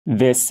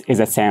This is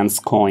a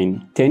SANS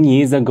coin. 10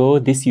 years ago,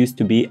 this used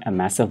to be a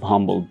massive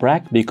humble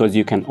brag because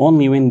you can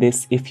only win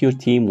this if your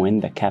team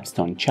win the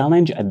capstone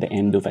challenge at the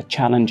end of a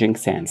challenging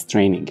SANS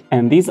training.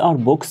 And these are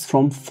books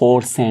from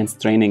 4 SANS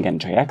training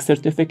and GIAC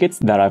certificates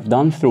that I've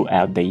done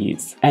throughout the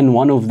years. And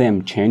one of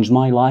them changed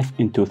my life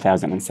in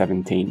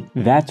 2017.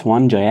 That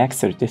one GIAC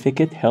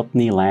certificate helped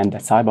me land a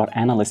cyber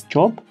analyst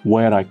job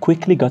where I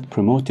quickly got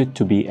promoted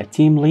to be a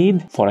team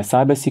lead for a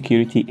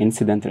cybersecurity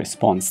incident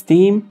response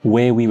team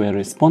where we were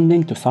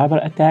responding to cyber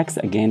attacks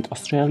against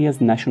Australia's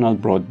national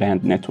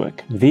broadband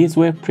network. These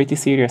were pretty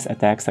serious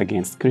attacks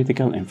against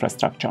critical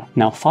infrastructure.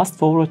 Now fast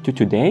forward to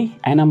today,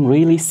 and I'm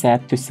really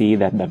sad to see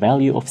that the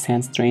value of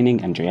SANS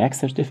training and GIAC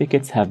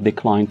certificates have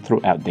declined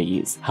throughout the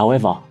years.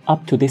 However,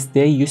 up to this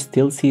day, you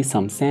still see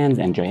some SANS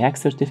and GIAC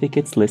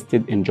certificates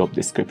listed in job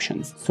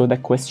descriptions. So the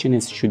question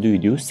is, should you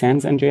do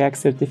SANS and GIAC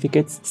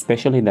certificates,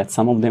 especially that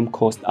some of them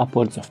cost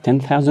upwards of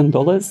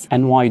 $10,000?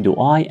 And why do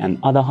I and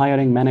other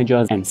hiring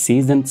managers and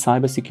seasoned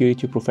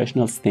cybersecurity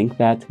professionals think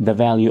that the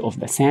value of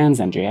the SANS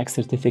and GIAC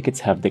certificates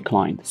have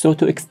declined? So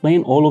to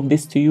explain all of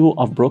this to you,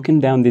 I've broken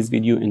down this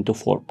video into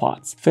 4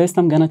 parts. First,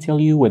 I'm gonna tell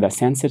you whether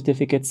SANS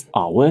certificates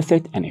are worth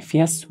it, and if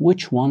yes,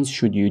 which ones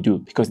should you do,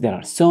 because there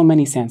are so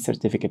many SANS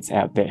certificates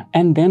out there.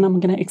 And then I'm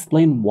gonna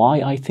explain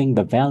why I think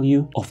the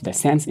value of the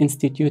SANS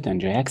Institute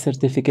and GIAC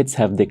certificates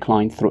have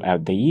declined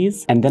throughout the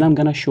years. And then I'm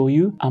gonna show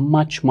you a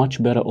much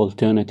better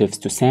alternatives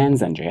to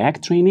SANS and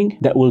GIAC training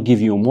that will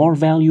give you more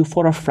value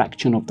for a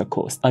fraction of the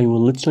cost. I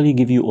will literally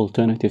give you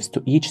alternatives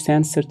to each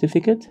SANS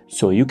certificate,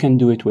 so you can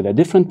do it with a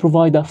different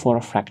provider for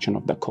a fraction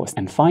of the cost.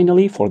 And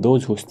finally, for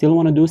those who still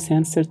want to do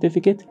SANS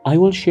certificate, I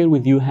will share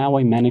with you how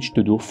I managed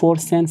to do 4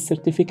 SANS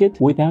certificate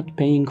without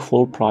paying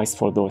full price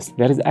for those.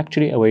 There is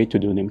actually a way to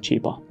do them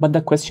cheaper. But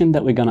the question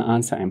that we're gonna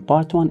answer in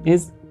part 1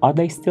 is, are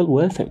they still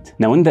worth it?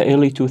 Now, in the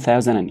early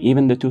 2000s and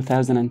even the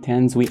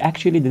 2010s, we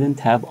actually didn't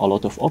have a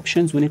lot of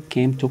options when it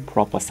came to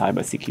proper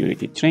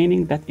cybersecurity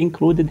training that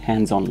included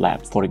hands-on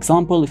labs. For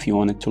example, if you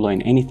wanted to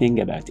learn anything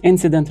about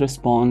incident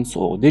response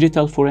or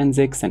digital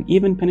forensics and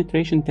even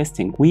penetration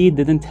testing, we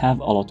didn't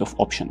have a lot of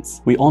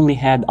options. We only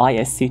had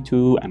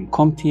ISC2 and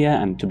CompTIA,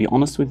 and to be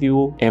honest with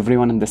you,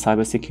 everyone in the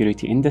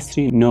cybersecurity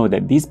industry know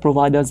that these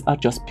providers are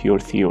just pure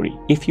theory.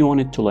 If you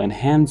wanted to learn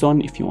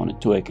hands-on, if you wanted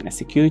to work in a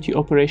security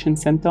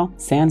operations center,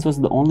 SANS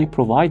was the only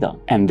provider,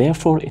 and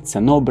therefore it's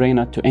a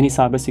no-brainer to any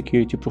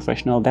cybersecurity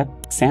professional that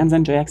SANS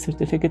and GIAC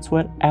certificates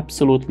were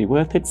absolutely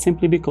worth it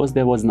simply because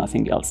there was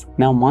nothing else.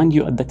 Now, mind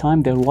you, at the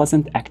time there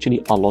wasn't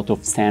actually a lot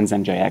of SANS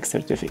and GIAC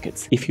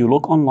certificates. If you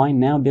look online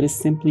now, there is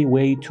simply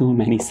way too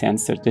many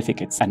SANS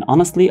certificates, and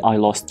honestly, I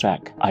lost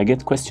track. I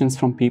get questions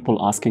from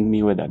people asking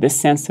me whether this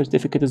SANS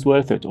certificate is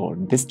worth it or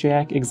this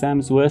GIAC exam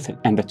is worth it,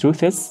 and the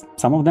truth is,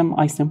 some of them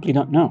I simply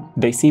don't know.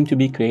 They seem to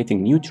be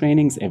creating new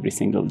trainings every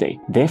single day.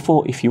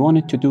 Therefore, if you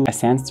wanted to do a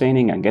SANS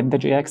training and get the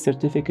GIAC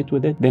certificate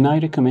with it, then I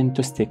recommend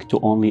to stick to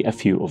only a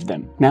few of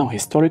them. Now,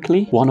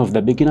 historically, one of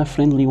the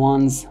beginner-friendly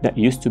ones that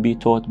used to be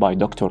taught by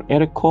Dr.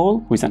 Eric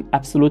Cole, who is an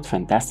absolute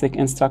fantastic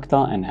instructor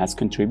and has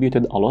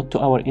contributed a lot to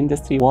our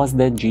industry, was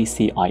the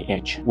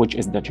GCIH, which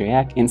is the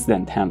GIAC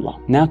Incident Handler.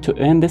 Now, to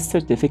earn this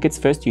certificate,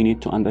 first you need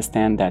to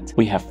understand that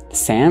we have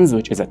SANS,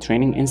 which is a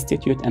training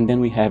institute, and then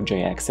we have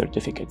GIAC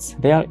certificates.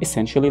 They are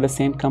essentially the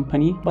same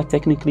company, but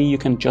technically you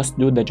can just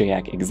do the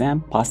GIAC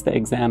exam, pass the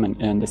exam, and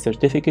earn the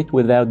certificate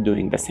without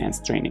doing the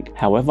SANS training.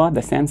 However,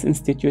 the SANS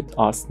Institute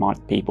are smart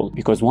people,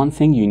 because one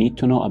thing you need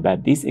to know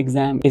about these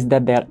exams is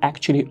that they are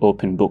actually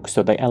open books.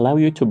 So they allow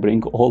you to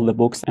bring all the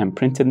books and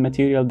printed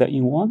material that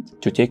you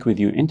want to take with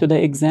you into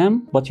the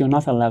exam, but you're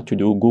not allowed to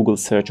do Google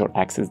search or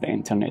access the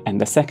internet. And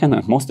the second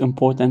and most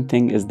important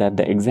thing is that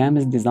the exam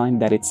is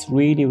designed that it's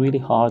really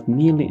hard,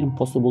 nearly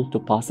impossible to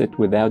pass it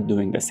without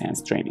doing the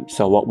SANS training.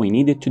 So what we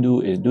needed to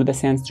do is do the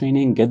SANS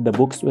training, get the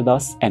books with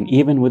us, and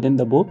even within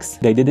the books,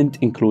 they didn't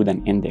include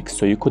an index.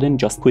 So you couldn't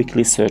just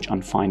quickly search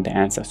and find the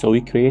answer. So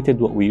we created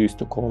what we used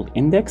to call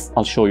index.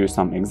 I'll show you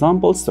some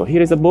examples. So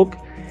here is a book,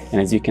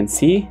 and as you can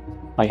see,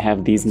 I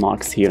have these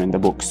marks here in the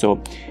book.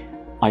 So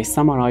I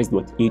summarized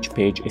what each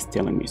page is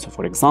telling me. So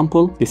for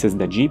example, this is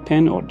the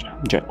GPEN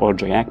or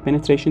GIAC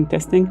penetration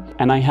testing,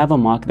 and I have a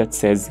mark that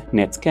says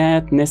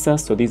NetScat,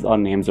 Nessus. So these are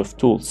names of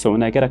tools. So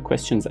when I get a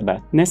questions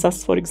about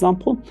Nessus, for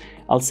example,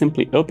 I'll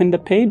simply open the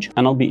page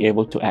and I'll be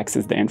able to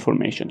access the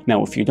information.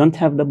 Now, if you don't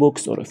have the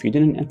books or if you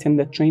didn't attend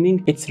the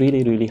training, it's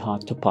really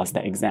hard to pass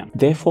the exam.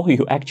 Therefore,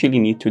 you actually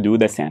need to do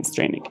the SANS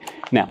training.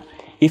 Now,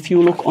 if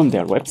you look on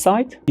their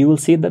website, you will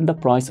see that the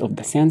price of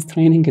the SANS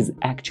training is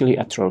actually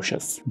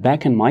atrocious.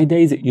 Back in my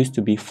days, it used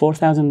to be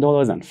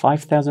 $4,000 and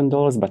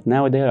 $5,000, but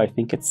nowadays I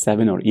think it's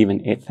 $7,000 or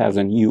even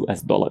 $8,000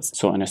 US.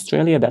 So in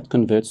Australia, that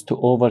converts to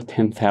over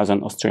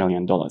 10,000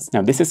 Australian dollars.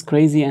 Now, this is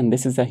crazy and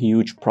this is a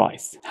huge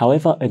price.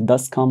 However, it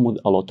does come with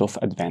a lot of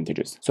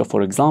advantages. So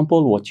for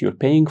example, what you're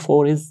paying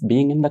for is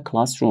being in the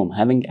classroom,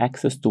 having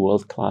access to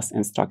world-class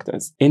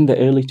instructors. In the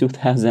early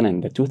 2000s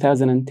and the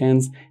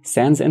 2010s,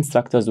 SANS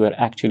instructors were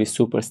actually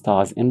super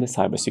superstars in the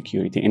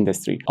cybersecurity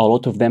industry. A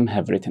lot of them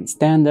have written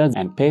standards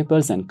and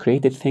papers and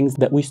created things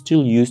that we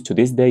still use to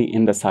this day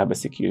in the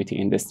cybersecurity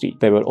industry.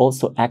 They were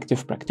also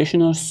active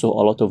practitioners, so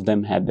a lot of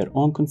them had their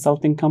own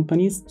consulting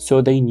companies,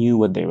 so they knew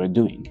what they were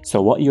doing.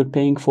 So what you're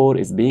paying for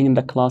is being in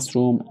the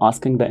classroom,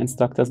 asking the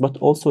instructors, but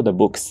also the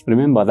books.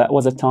 Remember, that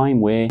was a time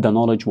where the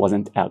knowledge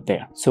wasn't out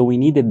there. So we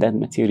needed that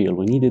material,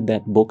 we needed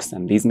that books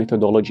and these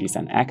methodologies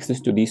and access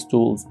to these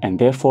tools, and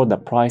therefore the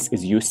price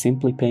is you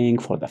simply paying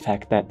for the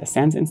fact that the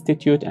SANS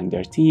Institute and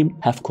their team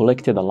have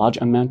collected a large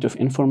amount of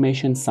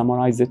information,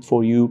 summarized it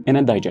for you in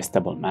a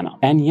digestible manner.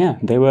 And yeah,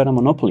 they were a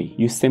monopoly.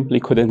 You simply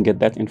couldn't get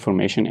that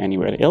information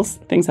anywhere else.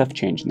 Things have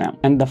changed now.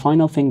 And the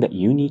final thing that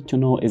you need to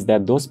know is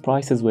that those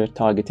prices were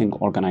targeting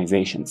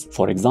organizations.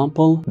 For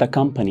example, the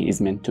company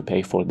is meant to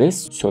pay for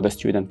this so the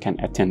student can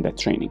attend the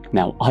training.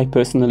 Now, I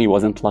personally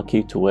wasn't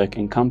lucky to work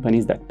in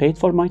companies that paid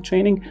for my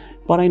training,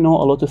 but I know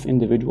a lot of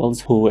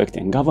individuals who worked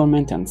in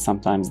government and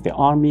sometimes the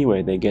army,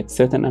 where they get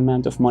certain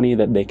amount of money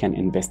that they can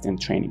invest in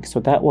training. So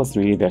that was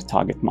really their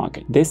target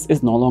market. This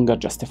is no longer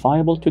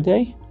justifiable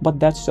today, but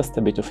that's just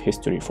a bit of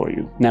history for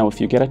you. Now, if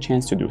you get a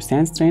chance to do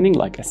SANS training,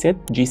 like I said,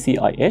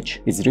 GCIH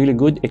is really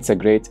good. It's a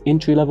great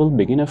entry-level,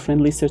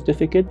 beginner-friendly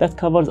certificate that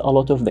covers a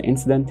lot of the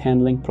incident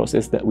handling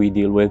process that we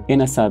deal with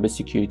in a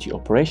cybersecurity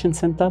operations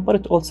center, but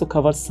it also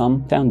covers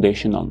some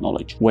foundational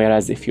knowledge.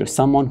 Whereas if you're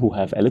someone who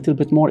have a little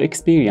bit more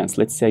experience,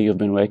 let's say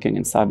you've been working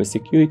in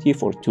cybersecurity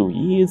for 2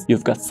 years,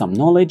 you've got some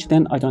knowledge,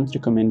 then I don't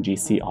recommend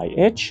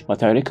GCIH,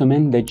 but I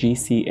recommend the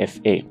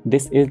GCFA.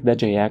 This is the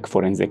GIAC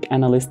Forensic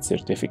Analyst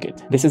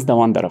Certificate. This is the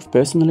one that I've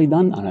personally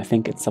done, and I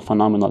think it's a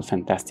phenomenal,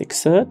 fantastic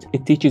cert.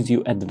 It teaches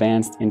you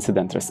advanced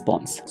incident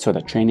response. So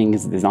the training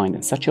is designed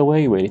in such a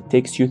way where it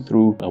takes you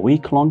through a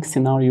week-long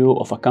scenario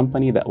of a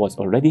company that was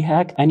already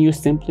hacked, and you're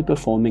simply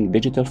performing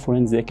digital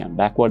forensic and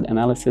backward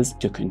analysis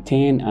to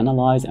contain,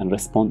 analyze, and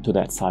respond to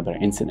that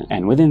cyber incident.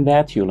 And within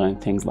that, you learn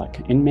things like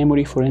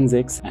in-memory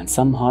forensics and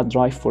some hard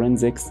drive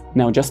forensics.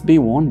 Now, just be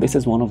warned, this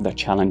is one of the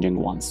challenging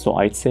ones, so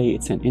I'd say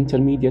it's an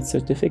intermediate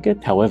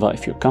certificate. However,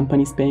 if your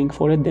company's paying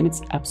for it, then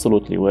it's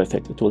absolutely worth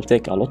it. It will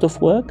take a lot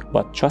of work,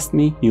 but trust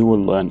me, you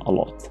will learn a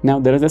lot. Now,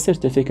 there is a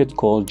certificate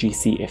called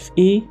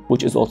GCFE,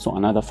 which is also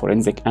another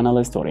forensic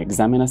analyst or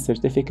examiner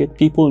certificate.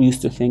 People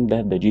used to think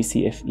that the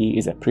GCFE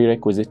is a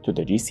prerequisite to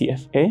the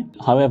GCFA.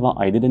 However,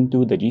 I didn't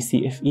do the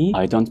GCFE.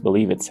 I don't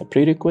believe it's a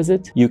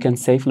prerequisite. You can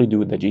safely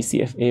do the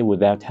GCFA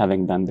without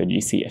having done the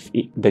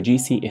GCFE. The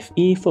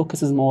GCFE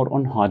focuses more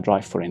on hard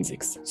drive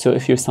forensics. So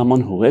if you're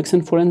someone who works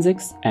in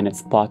forensics and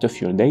it's part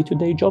of your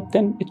day-to-day job,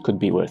 then it could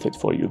be worth it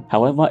for you.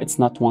 However, it's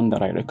not one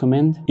that I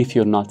recommend if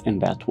you're not in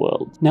that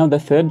world. Now, the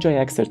third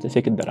GIAC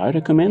certificate that I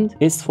recommend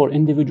is for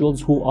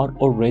individuals who are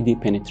already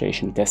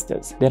penetration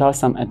testers. There are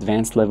some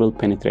advanced level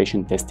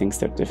penetration testing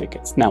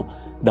certificates. Now,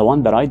 the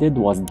one that I did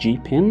was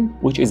GPIN,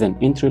 which is an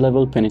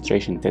entry-level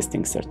penetration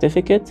testing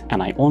certificate,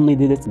 and I only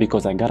did it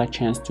because I got a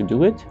chance to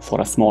do it for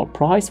a small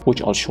price,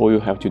 which I'll show you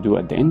how to do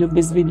at the end of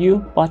this video.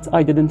 But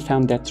I didn't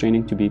find that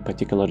training to be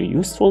particularly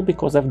useful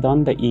because I've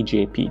done the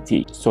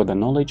eJPT. So the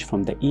knowledge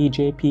from the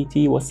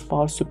eJPT was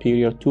far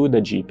superior to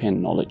the GPIN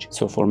knowledge.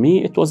 So for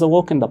me, it was a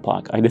walk in the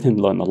park. I didn't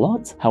learn a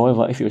lot.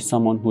 However, if you're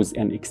someone who's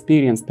an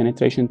experienced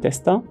penetration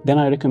tester, then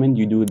I recommend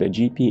you do the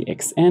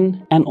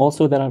GPXN. And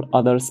also there are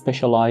other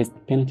specialized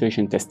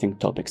penetration testing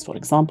topics. For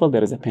example,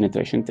 there is a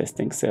penetration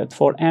testing cert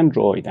for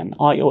Android and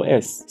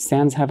iOS.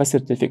 SANS have a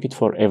certificate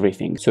for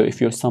everything. So if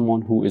you're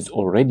someone who is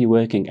already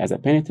working as a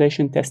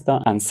penetration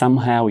tester and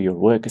somehow your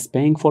work is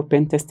paying for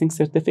pen testing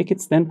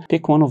certificates, then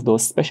pick one of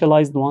those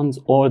specialized ones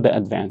or the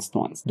advanced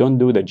ones. Don't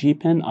do the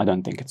GPEN. I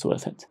don't think it's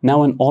worth it.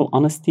 Now, in all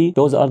honesty,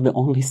 those are the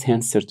only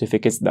SANS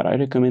certificates that I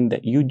recommend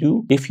that you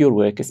do if your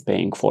work is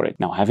paying for it.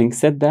 Now, having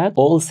said that,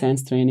 all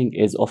SANS training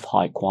is of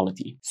high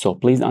quality. So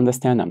please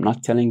understand, I'm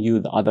not telling you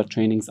the other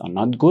trainings are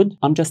not good.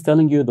 I'm just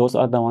telling you those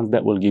are the ones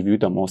that will give you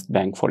the most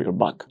bang for your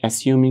buck,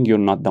 assuming you're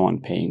not the one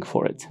paying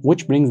for it.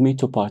 Which brings me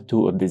to part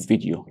 2 of this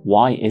video.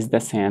 Why is the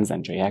SANS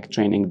and GIAC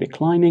training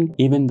declining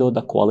even though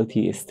the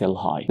quality is still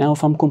high? Now,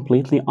 if I'm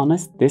completely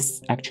honest,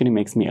 this actually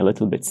makes me a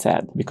little bit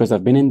sad because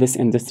I've been in this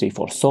industry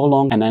for so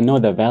long and I know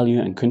the value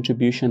and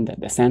contribution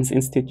that the SANS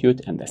Institute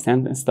and the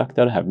SANS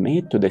instructor have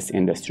made to this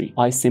industry.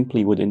 I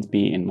simply wouldn't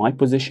be in my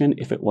position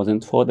if it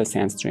wasn't for the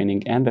SANS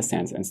training and the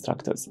SANS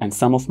instructors. And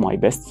some of my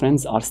best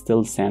friends are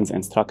still SANS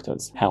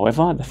instructors.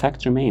 However, the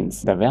fact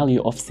remains, the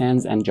value of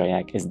SANS and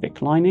GIAC is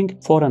declining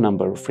for a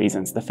number of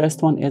reasons. The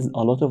first one is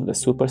a lot of the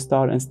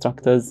superstar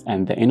instructors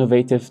and the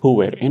innovative who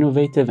were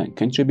innovative and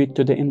contribute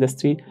to the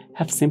industry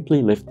have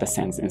simply left the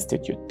SANS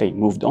Institute. They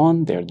moved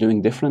on, they're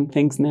doing different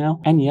things now,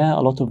 and yeah,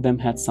 a lot of them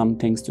had some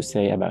things to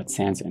say about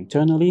SANS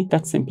internally.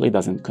 That simply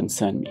doesn't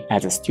concern me.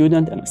 As a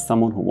student and as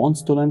someone who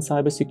wants to learn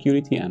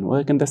cybersecurity and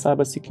work in the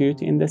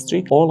cybersecurity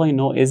industry, all I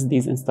know is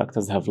these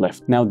instructors have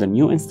left. Now, the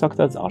new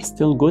instructors are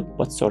still good,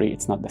 but sorry,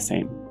 it's not the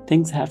same.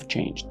 things have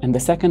changed. And the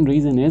second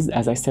reason is,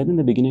 as I said in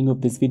the beginning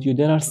of this video,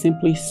 there are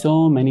simply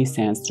so many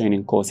SANS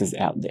training courses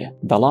out there.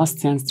 The last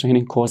SANS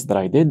training course that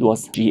I did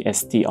was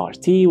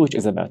GSTRT, which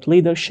is about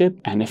leadership.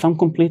 And if I'm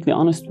completely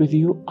honest with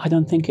you, I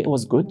don't think it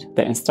was good.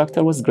 The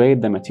instructor was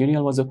great, the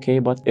material was okay,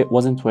 but it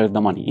wasn't worth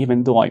the money.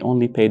 Even though I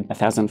only paid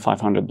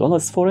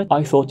 $1,500 for it,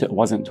 I thought it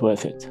wasn't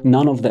worth it.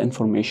 None of the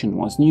information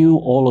was new,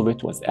 all of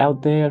it was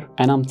out there.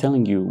 And I'm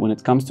telling you, when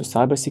it comes to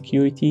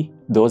cybersecurity,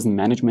 those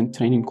management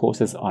training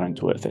courses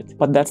aren't worth it.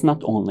 But that's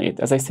not only it.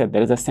 As I said,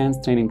 there is a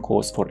SANS training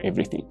course for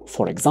everything.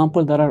 For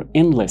example, there are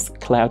endless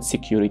cloud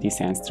security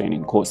SANS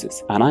training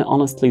courses, and I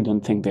honestly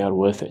don't think they are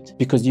worth it,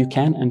 because you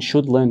can and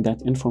should learn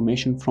that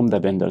information from the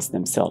vendors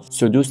themselves.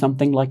 So do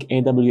something like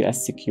AWS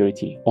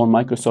security or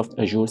Microsoft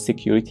Azure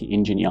security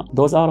engineer.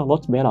 Those are a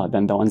lot better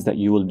than the ones that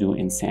you will do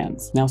in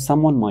SANS. Now,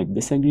 someone might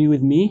disagree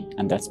with me,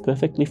 and that's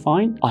perfectly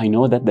fine. I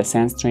know that the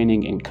SANS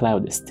training in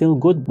cloud is still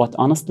good, but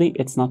honestly,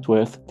 it's not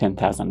worth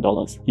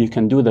 $10,000. You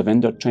can do the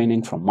vendor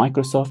training from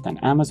Microsoft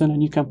and Amazon,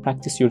 and you can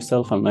practice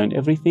yourself and learn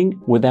everything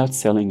without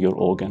selling your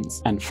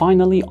organs. And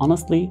finally,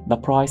 honestly, the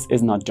price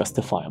is not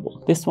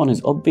justifiable. This one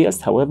is obvious.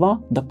 However,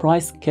 the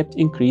price kept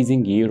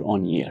increasing year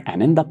on year.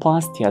 And in the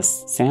past,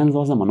 yes, SANS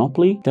was a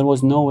monopoly. There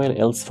was nowhere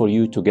else for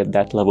you to get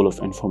that level of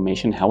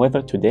information.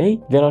 However,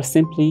 today, there are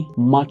simply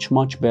much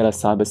better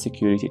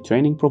cybersecurity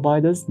training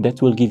providers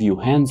that will give you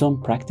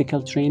hands-on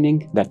practical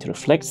training that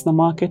reflects the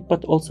market,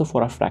 but also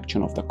for a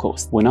fraction of the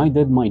cost. When I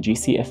did my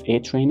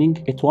GCFA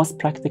training, it was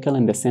practical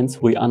in the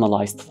sense we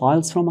analyzed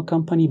files from a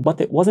company, but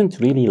it wasn't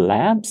really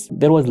labs.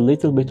 There was a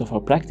little bit of a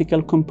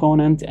practical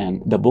component,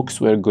 and the books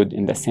were good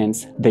in the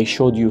sense they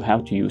showed you how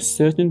to use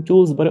certain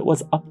tools, but it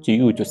was up to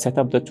you to set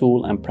up the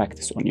tool and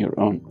practice on your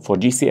own. For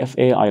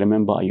GCFA, I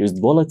remember I used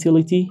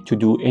volatility to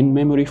do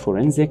in-memory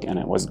forensic, and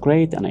it was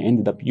great, and I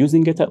ended up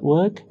using it at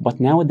work. But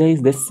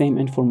nowadays, this same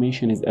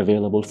information is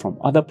available from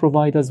other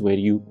providers where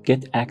you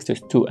get access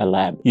to a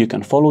lab. You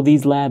can follow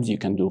these labs, you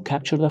can do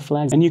capture the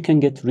flags, and you can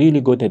get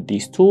really good at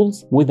these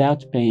tools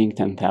without paying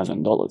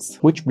 $10,000.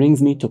 Which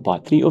brings me to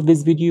part 3 of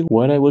this video,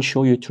 where I will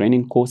show you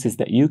training courses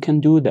that you can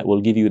do that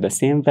will give you the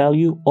same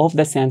value of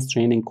the SANS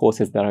training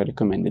courses that I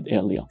recommended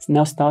earlier.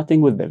 Now,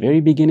 starting with the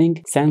very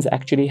beginning, SANS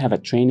actually have a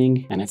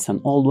training, and it's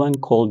an old one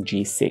called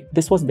GIAC.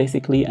 This was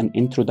basically an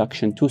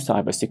introduction to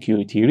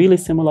cybersecurity, really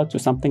similar to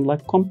something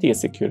like CompTIA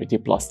Security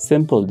Plus.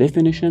 Simple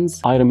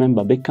definitions. I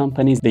remember big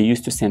companies, they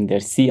used to send their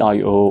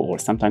CIO or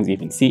sometimes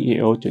even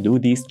CEO to do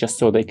these just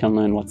so they can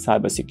learn what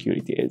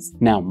cybersecurity is.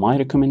 Now, my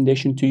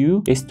recommendation to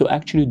you is to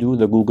actually do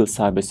the Google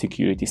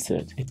Cybersecurity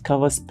Cert. It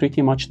covers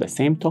pretty much the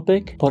same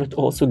topic, but it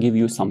also gives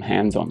you some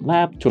hands-on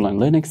lab to learn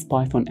Linux,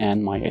 Python,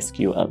 and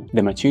MySQL.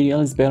 The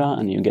material is better,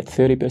 and you get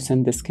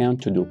 30%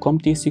 discount to do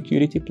CompTIA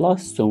Security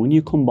Plus. So when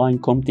you combine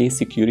CompTIA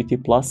Security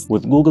Plus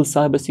with Google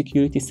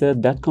Cybersecurity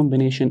Cert, that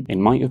combination,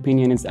 in my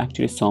opinion, is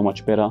actually so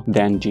much better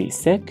than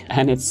GIAC,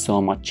 and it's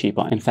so much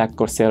cheaper. In fact,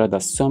 Coursera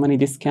does so many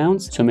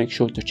discounts, so make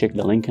sure to check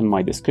the link in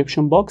my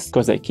description box,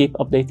 because I keep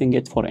updating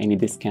it for any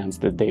discounts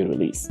that they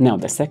release. Now,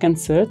 the second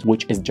cert,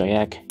 which is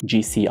GIAC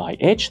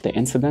GCIH, the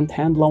incident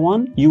handler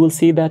one, you will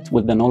see that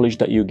with the knowledge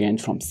that you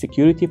gained from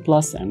Security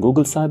Plus and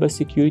Google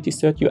Cybersecurity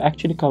Cert, you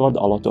actually covered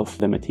a lot of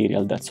the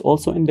material that's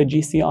also in the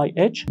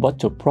GCIH. But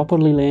to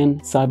properly learn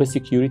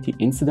cybersecurity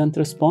incident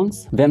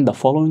response, then the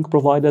following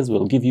providers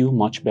will give you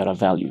much better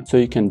value. So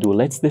you can do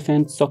Let's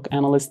Defend SOC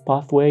Analyst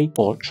pathway,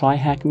 or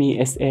TryHackMe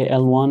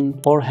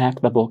SAL1, or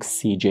HackTheBox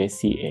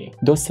CJCA.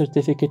 Those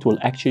certificates will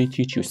actually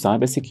teach you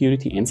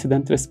cybersecurity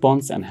incident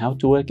response and how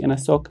to work in a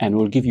SOC, and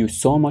will give you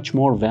so much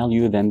more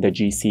value than the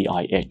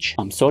GCIH.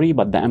 I'm sorry,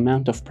 but the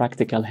amount of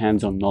practical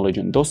hands-on knowledge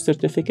in those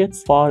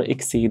certificates far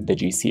exceed the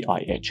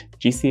GCIH.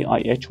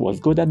 GCIH was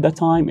good at the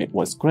time, it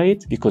was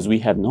great because we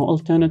had no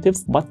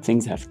alternatives, but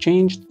things have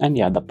changed, and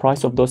yeah, the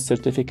price of those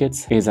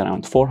certificates is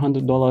around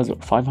 $400 or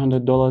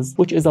 $500,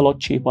 which is a lot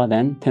cheaper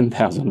than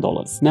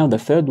 $10,000. Now, the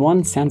third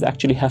one, SANS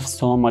actually have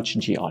so much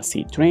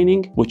GRC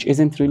training, which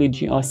isn't really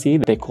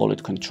GRC. They call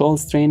it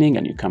controls training,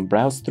 and you can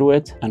browse through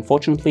it.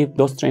 Unfortunately,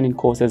 those training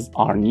courses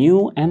are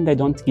new and they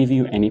don't give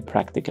you any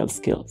practical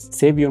skills.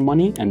 Save your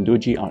money and do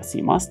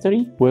GRC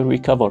Mastery, where we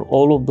cover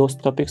all of those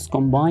topics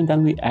combined,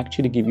 and we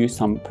actually give you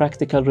some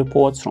practical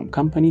reports from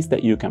companies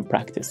that you can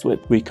practice with.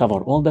 We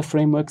cover all the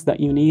frameworks that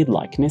you need,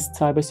 like NIST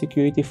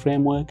Cybersecurity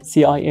Framework,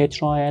 CIA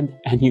Triad,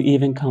 and you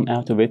even come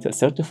out of it a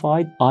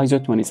certified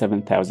ISO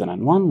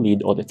 27001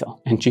 lead auditor.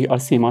 And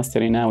GRC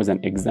Mastery now is an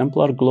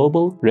exemplar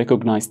global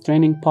recognized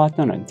training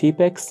partner and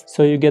TPEX,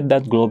 so you get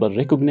that global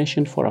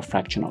recognition for a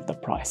fraction of the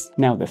price.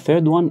 Now, the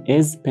third one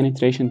is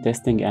penetration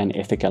testing and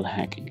ethical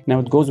hacking. Now,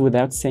 it goes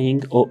without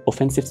saying,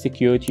 offensive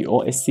security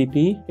or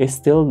SCP is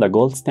still the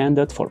gold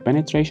standard for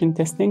penetration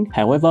testing.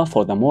 However,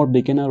 for the more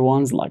beginner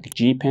ones like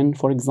GPen,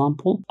 for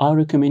example, I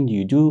recommend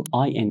you do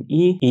INE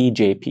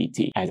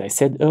eJPT. As I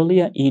said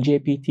earlier,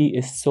 eJPT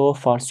is so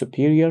far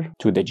superior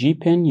to the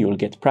GPen. You will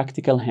get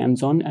practical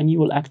hands-on and you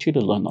will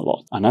actually learn a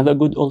lot. Another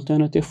good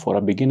alternative for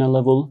a beginner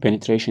level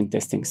penetration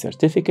testing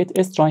certificate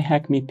is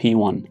TryHackMe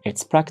P1.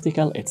 It's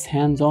practical, it's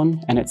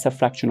hands-on, and it's a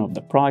fraction of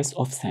the price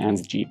of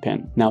SANS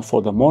GPen. Now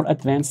for the more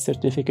advanced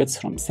certificates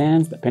from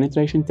SANS, the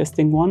penetration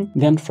testing one,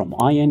 then from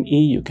INE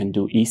you can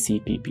do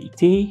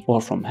eCPPT,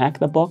 or from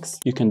HackTheBox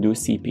you can do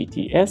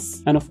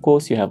CPTS, and of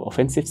course you have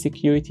offensive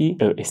security,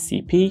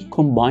 OSCP.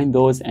 Combine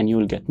those and you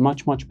will get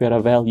much better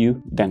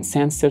value than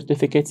SANS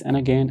certificates, and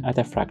again at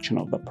a fraction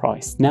of the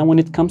price. Now when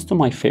it comes to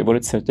my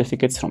favorite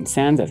certificates from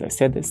SANS, as I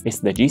said, it's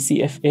the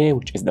GCFA,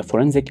 which is the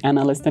Forensic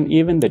Analyst, and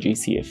even the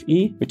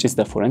GCFE, which is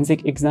the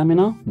Forensic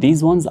Examiner.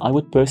 These ones I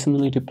would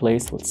personally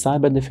replace with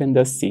Cyber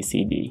Defender's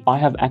CCD. I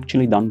have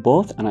actually done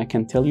both, and I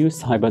can tell you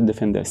Cyber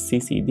Defender's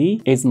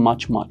CCD is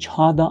much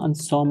harder and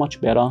so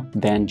much better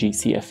than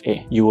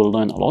GCFA. You will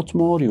learn a lot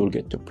more, you will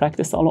get to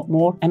practice a lot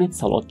more, and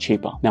it's a lot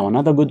cheaper. Now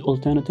another good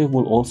alternative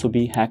will also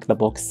be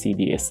HackTheBox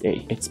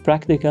CDSA. It's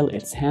practical,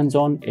 it's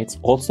hands-on, it's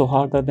also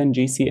harder than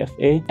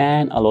GCFA,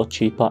 and a lot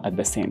cheaper at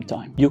the same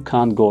time. You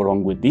can't go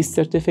wrong with these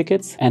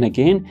certificates, and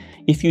again,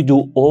 if you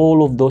do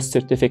all of those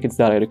certificates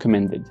that I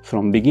recommended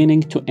from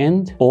beginning to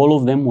end, all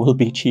of them will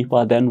be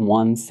cheaper than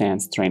one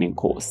SANS training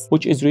course,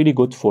 which is really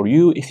good for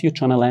you if you're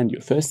trying to land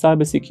your first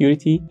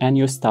cybersecurity and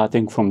you're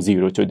starting from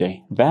zero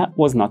today. That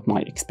was not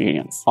my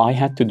experience. I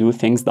had to do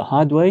things the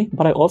hard way,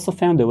 but I also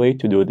found a way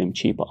to do them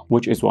cheaper,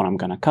 which is what I'm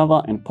gonna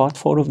cover in part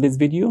 4 of this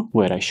video,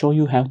 where I show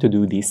you how to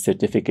do these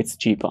certificates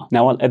cheaper.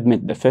 Now I'll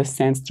admit, the first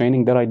SANS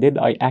training that I did,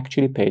 I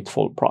actually paid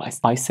full price.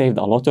 I saved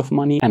a lot of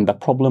money, and the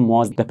problem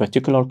was the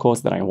particular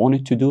course that I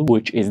wanted to do,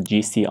 which is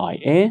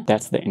GCIA,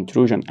 that's the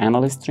Intrusion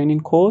Analyst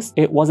training course.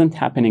 It wasn't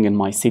happening in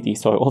my city,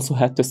 so I also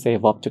had to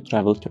save up to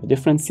travel to a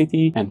different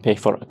city and pay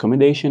for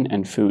accommodation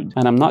and food.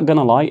 And I'm not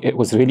gonna lie, it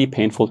was really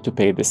painful to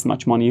pay this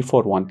much money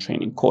for one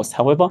training course.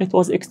 However, it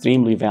was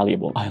extremely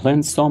valuable. I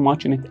learned so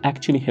much, and it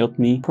actually helped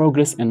me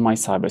progress in my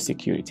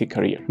cybersecurity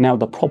career. Now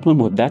the problem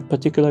with that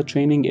particular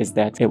training is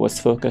that it was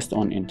focused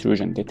on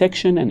intrusion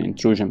detection and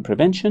intrusion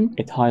prevention.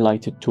 It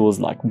highlighted tools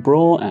like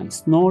Bro and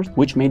Snort,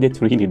 which made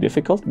it really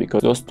difficult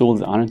because those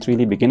tools aren't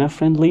really beginner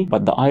friendly.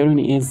 But the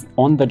irony is,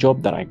 on the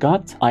job that I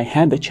got, I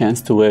had the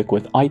chance to work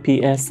with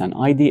IPS and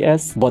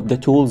IDS, but the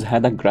tools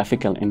had a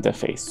graphical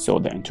interface. So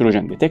the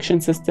intrusion detection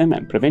system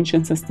and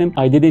prevention system,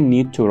 I didn't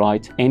need to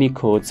write any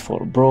codes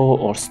for Bro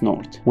or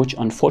Snort, which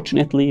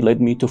unfortunately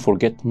led me to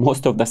forget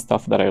most of the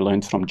stuff that I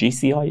learned from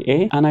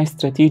GCIA, and I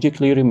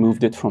strategically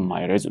removed it from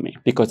my resume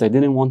because I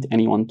didn't want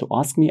anyone to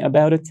ask me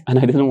about it, and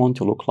I didn't want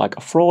to look like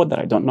a fraud that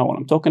I don't know what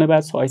I'm talking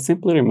about, so I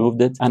simply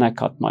removed it and I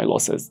cut my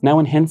losses. Now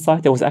in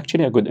hindsight, it was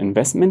actually a good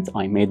investment.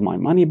 I made my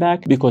money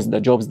back because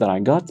the jobs that I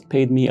got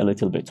paid me a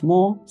little bit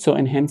more, so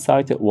in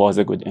hindsight it was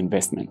a good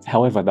investment.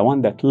 However, the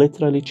one that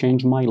literally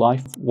changed my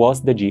life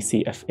was the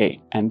GCFA,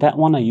 and that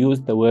one I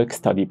used the work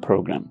study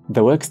program.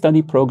 The work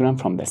study program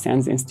from the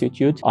SANS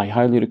Institute, I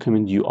highly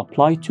recommend you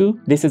apply to.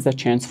 This is a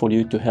chance for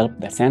you to help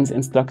the SANS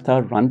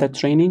instructor run the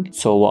training.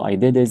 So what I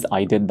did is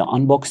I did the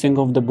unboxing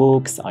of the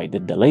books, I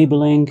did the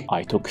labeling,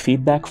 I took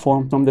feedback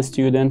form from the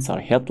students,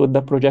 I helped with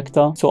the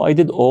projector. So I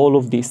did all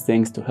of these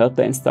things to help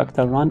the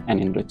instructor run, and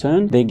in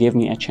return they gave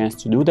me a chance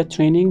to do the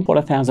training for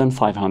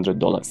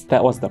 $1,500.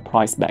 That was the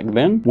price back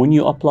then. When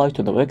you apply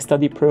to the work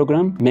study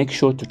program, make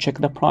sure to check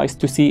the price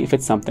to see if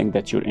it's something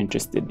that you're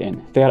interested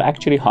in. They are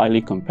actually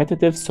highly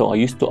competitive, so I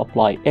used to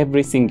apply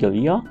every single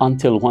year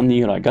until one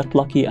year I got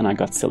lucky and I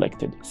got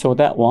selected. So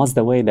that was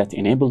the way that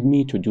enabled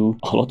me to do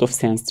a lot of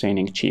SANS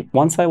training cheap.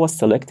 Once I was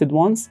selected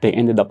once, they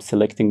ended up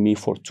selecting me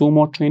for 2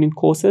 more training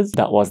courses.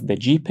 That was the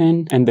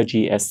GPEN and the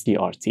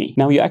GSCRT.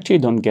 Now you actually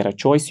don't get a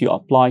choice. You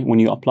apply, when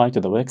you apply to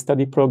the work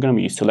study program,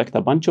 you select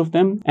a bunch of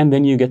them, and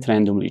then you get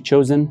randomly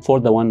chosen for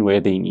the one where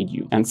they need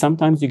you. And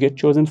sometimes you get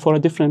chosen for a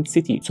different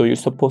city, so you're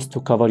supposed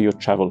to cover your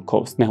travel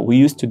cost. Now we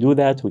used to do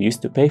that, we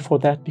used to pay for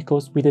that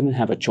because we didn't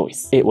have a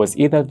choice. It was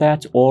either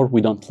that or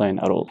we don't learn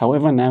at all.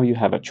 However, now you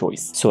have a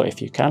choice. So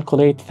if you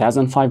calculate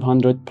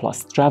 $1,500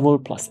 plus travel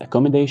plus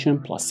accommodation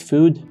plus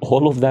food,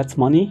 all of that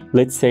money,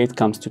 let's say it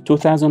comes to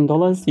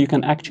 $2,000, you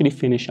can actually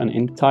finish an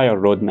entire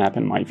roadmap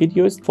in my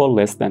videos for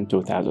less than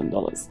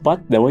 $2,000.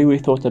 But the way we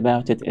thought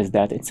about it is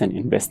that it's an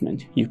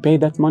investment. You pay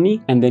that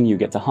money and then you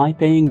get a high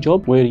paying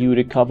job where you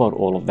recover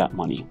all of that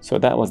money. So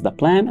that was the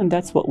plan, and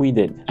that's what we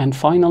did. And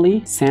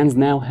finally, SANS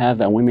now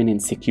have a Women in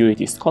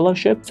Security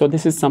scholarship. So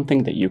this is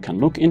something that you can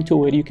look into,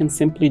 where you can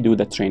simply do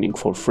the training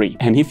for free.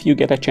 And if you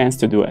get a chance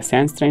to do a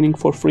SANS training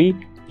for free,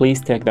 please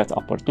take that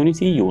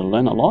opportunity. You will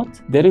learn a lot.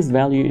 There is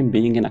value in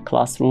being in a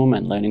classroom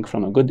and learning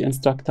from a good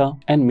instructor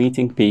and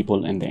meeting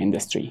people in the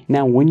industry.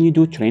 Now, when you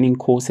do training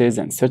courses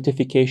and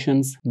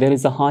certifications, there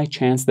is a high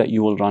chance that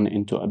you will run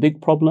into a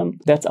big problem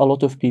that a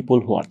lot of people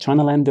who are trying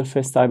to land their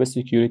first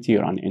cybersecurity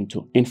run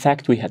into. In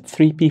fact, we had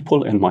 3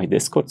 people in my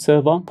Discord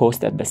server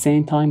post at the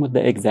same time with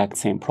the exact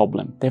same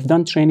problem. They've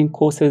done training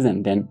courses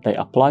and then they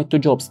applied to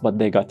jobs, but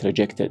they got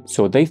rejected.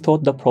 So they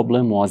thought the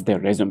problem was their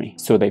resume.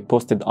 So they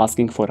posted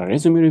asking for a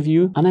resume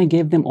review, and I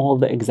gave them all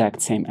the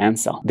exact same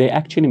answer. They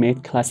actually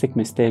made classic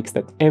mistakes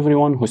that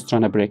everyone who's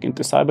trying to break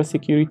into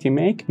cybersecurity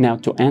make. Now,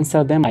 to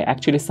answer them, I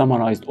actually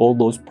summarized all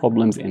those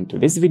problems into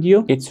this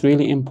video. It's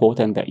really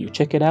important that you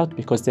check it out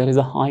because there is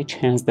a high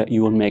chance that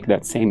you will make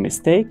that same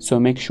mistake. So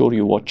make sure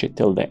you watch it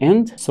till the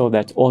end so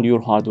that all your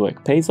hard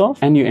work pays off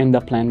and you end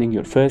up landing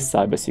your first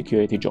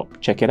cybersecurity job.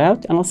 Check it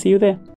out and I'll see you there.